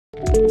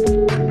In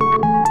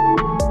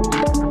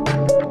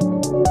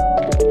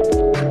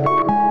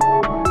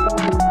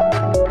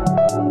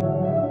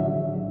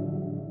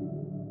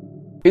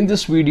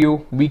this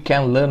video, we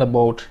can learn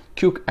about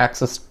Quick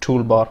Access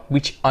Toolbar,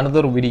 which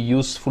another very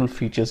useful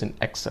features in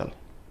Excel.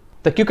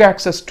 The Quick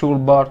Access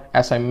Toolbar,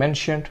 as I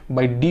mentioned,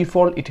 by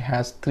default it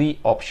has three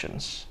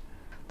options: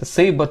 the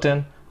Save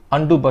button,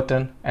 Undo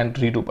button, and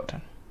Redo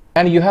button.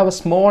 And you have a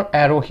small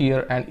arrow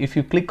here, and if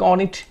you click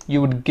on it,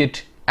 you would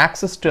get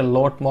access to a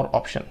lot more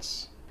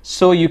options.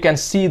 So you can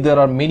see there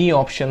are many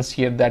options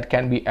here that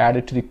can be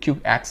added to the Quick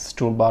Access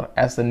Toolbar.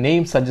 As the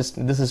name suggests,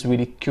 this is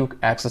really quick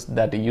access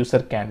that the user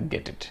can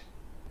get it.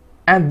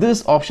 And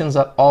these options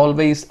are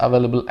always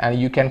available, and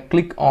you can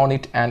click on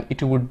it and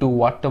it would do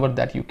whatever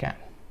that you can.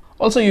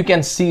 Also, you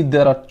can see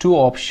there are two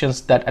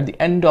options that at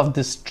the end of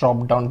this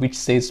drop down, which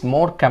says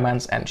More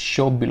Commands and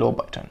Show Below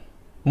button.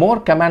 More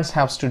commands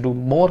has to do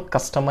more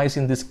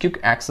customizing this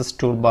Quick Access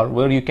Toolbar,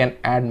 where you can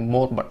add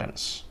more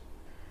buttons.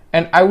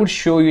 And I would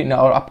show you in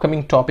our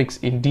upcoming topics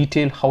in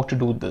detail how to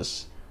do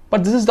this.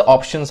 But this is the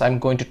options I'm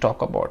going to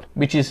talk about,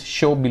 which is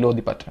Show Below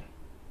the button.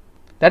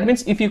 That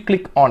means if you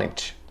click on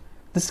it,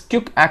 this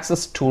Quick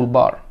Access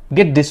Toolbar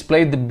get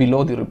displayed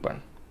below the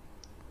ribbon.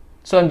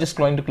 So I'm just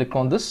going to click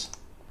on this.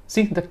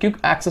 See, the Quick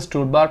Access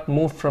Toolbar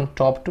moved from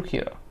top to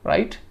here,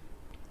 right?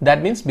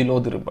 That means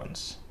below the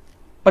ribbons.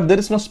 But there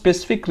is no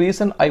specific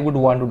reason I would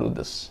want to do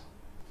this.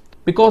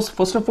 Because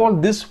first of all,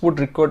 this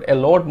would record a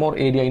lot more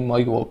area in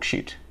my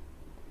worksheet.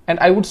 And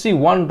I would see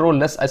one row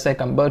less as I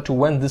compare to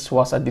when this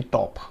was at the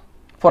top,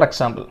 for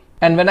example.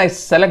 And when I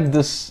select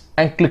this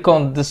and click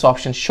on this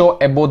option, Show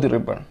Above the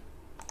Ribbon,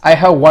 I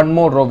have one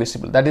more row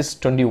visible, that is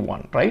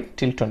 21, right?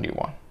 Till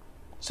 21.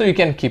 So you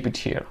can keep it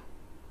here.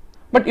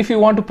 But if you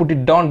want to put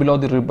it down below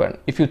the ribbon,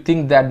 if you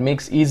think that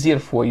makes easier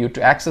for you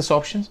to access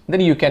options, then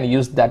you can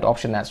use that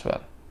option as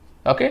well.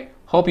 Okay,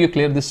 hope you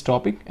clear this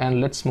topic,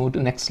 and let's move to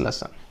next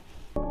lesson.